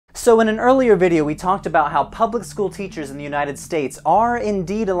So in an earlier video, we talked about how public school teachers in the United States are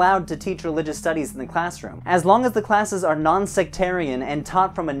indeed allowed to teach religious studies in the classroom. As long as the classes are non-sectarian and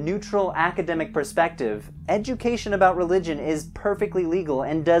taught from a neutral academic perspective, education about religion is perfectly legal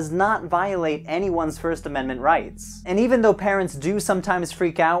and does not violate anyone's First Amendment rights. And even though parents do sometimes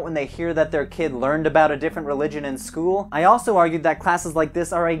freak out when they hear that their kid learned about a different religion in school, I also argued that classes like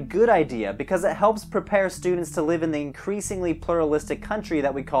this are a good idea because it helps prepare students to live in the increasingly pluralistic country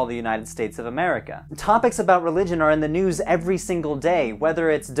that we call the United States of America. Topics about religion are in the news every single day, whether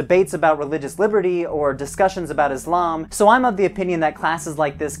it's debates about religious liberty or discussions about Islam, so I'm of the opinion that classes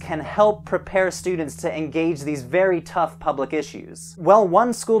like this can help prepare students to engage these very tough public issues. Well,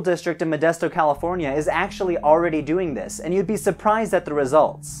 one school district in Modesto, California is actually already doing this, and you'd be surprised at the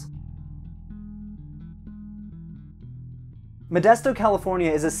results. Modesto, California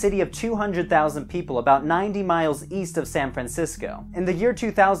is a city of 200,000 people about 90 miles east of San Francisco. In the year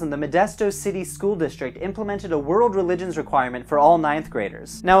 2000, the Modesto City School District implemented a world religions requirement for all 9th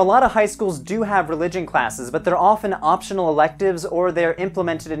graders. Now, a lot of high schools do have religion classes, but they're often optional electives or they're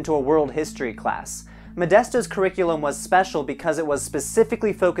implemented into a world history class. Modesto's curriculum was special because it was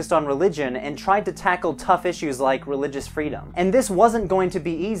specifically focused on religion and tried to tackle tough issues like religious freedom. And this wasn't going to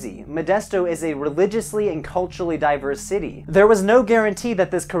be easy. Modesto is a religiously and culturally diverse city. There was no guarantee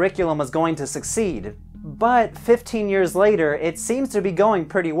that this curriculum was going to succeed. But 15 years later, it seems to be going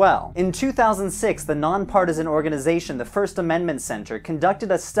pretty well. In 2006, the nonpartisan organization, the First Amendment Center,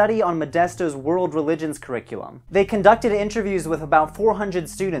 conducted a study on Modesto's world religions curriculum. They conducted interviews with about 400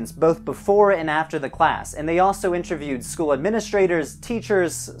 students, both before and after the class, and they also interviewed school administrators,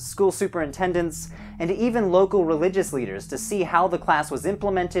 teachers, school superintendents, and even local religious leaders to see how the class was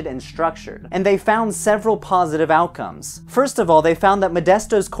implemented and structured. And they found several positive outcomes. First of all, they found that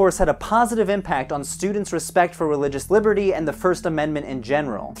Modesto's course had a positive impact on students' respect for religious liberty and the First Amendment in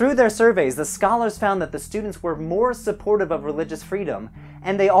general. Through their surveys, the scholars found that the students were more supportive of religious freedom,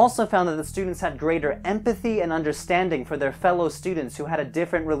 and they also found that the students had greater empathy and understanding for their fellow students who had a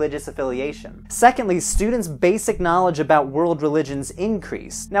different religious affiliation. Secondly, students' basic knowledge about world religions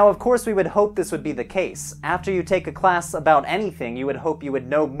increased. Now, of course, we would hope this would be the case. After you take a class about anything, you would hope you would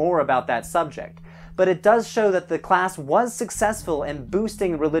know more about that subject. But it does show that the class was successful in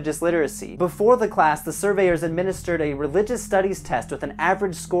boosting religious literacy. Before the class, the surveyors administered a religious studies test with an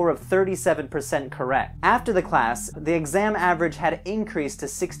average score of 37% correct. After the class, the exam average had increased to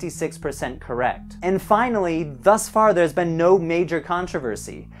 66% correct. And finally, thus far there's been no major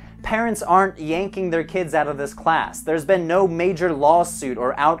controversy. Parents aren't yanking their kids out of this class. There's been no major lawsuit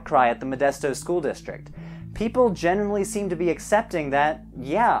or outcry at the Modesto School District. People generally seem to be accepting that,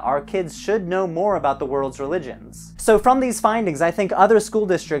 yeah, our kids should know more about the world's religions. So from these findings, I think other school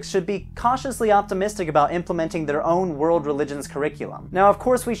districts should be cautiously optimistic about implementing their own world religions curriculum. Now, of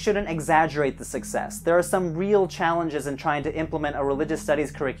course, we shouldn't exaggerate the success. There are some real challenges in trying to implement a religious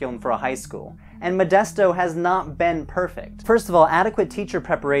studies curriculum for a high school, and Modesto has not been perfect. First of all, adequate teacher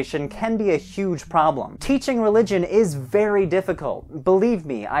preparation can be a huge problem. Teaching religion is very difficult. Believe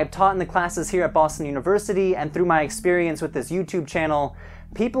me, I've taught in the classes here at Boston University, and through my experience with this YouTube channel,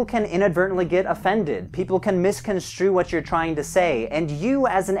 people can inadvertently get offended. People can misconstrue what you're trying to say, and you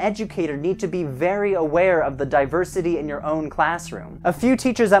as an educator need to be very aware of the diversity in your own classroom. A few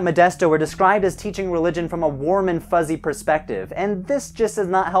teachers at Modesto were described as teaching religion from a warm and fuzzy perspective, and this just is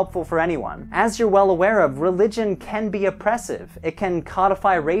not helpful for anyone. As you're well aware of, religion can be oppressive. It can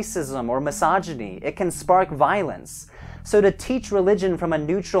codify racism or misogyny. It can spark violence. So to teach religion from a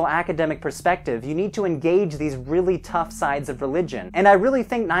neutral academic perspective, you need to engage these really tough sides of religion. And I really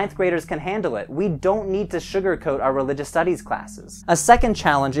think 9th graders can handle it. We don't need to sugarcoat our religious studies classes. A second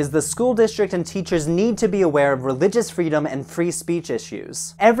challenge is the school district and teachers need to be aware of religious freedom and free speech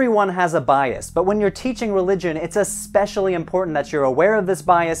issues. Everyone has a bias, but when you're teaching religion, it's especially important that you're aware of this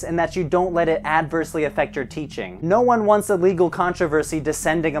bias and that you don't let it adversely affect your teaching. No one wants a legal controversy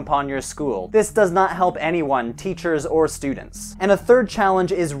descending upon your school. This does not help anyone, teachers or students. And a third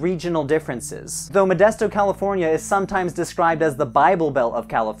challenge is regional differences. Though Modesto, California is sometimes described as the Bible Belt of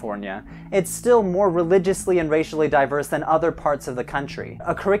California, it's still more religiously and racially diverse than other parts of the country.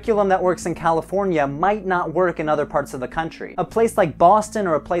 A curriculum that works in California might not work in other parts of the country. A place like Boston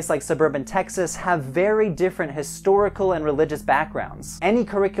or a place like suburban Texas have very different historical and religious backgrounds. Any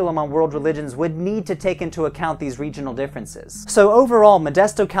curriculum on world religions would need to take into account these regional differences. So overall,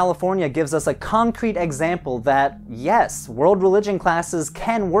 Modesto, California gives us a concrete example that, yes, yes, world religion classes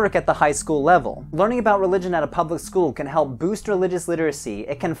can work at the high school level. Learning about religion at a public school can help boost religious literacy,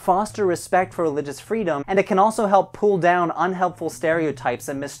 it can foster respect for religious freedom, and it can also help pull down unhelpful stereotypes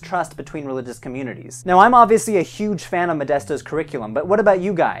and mistrust between religious communities. Now, I'm obviously a huge fan of Modesto's curriculum, but what about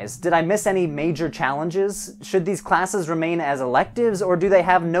you guys? Did I miss any major challenges? Should these classes remain as electives, or do they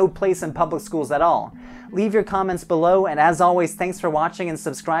have no place in public schools at all? Leave your comments below, and as always, thanks for watching and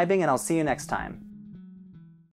subscribing, and I'll see you next time.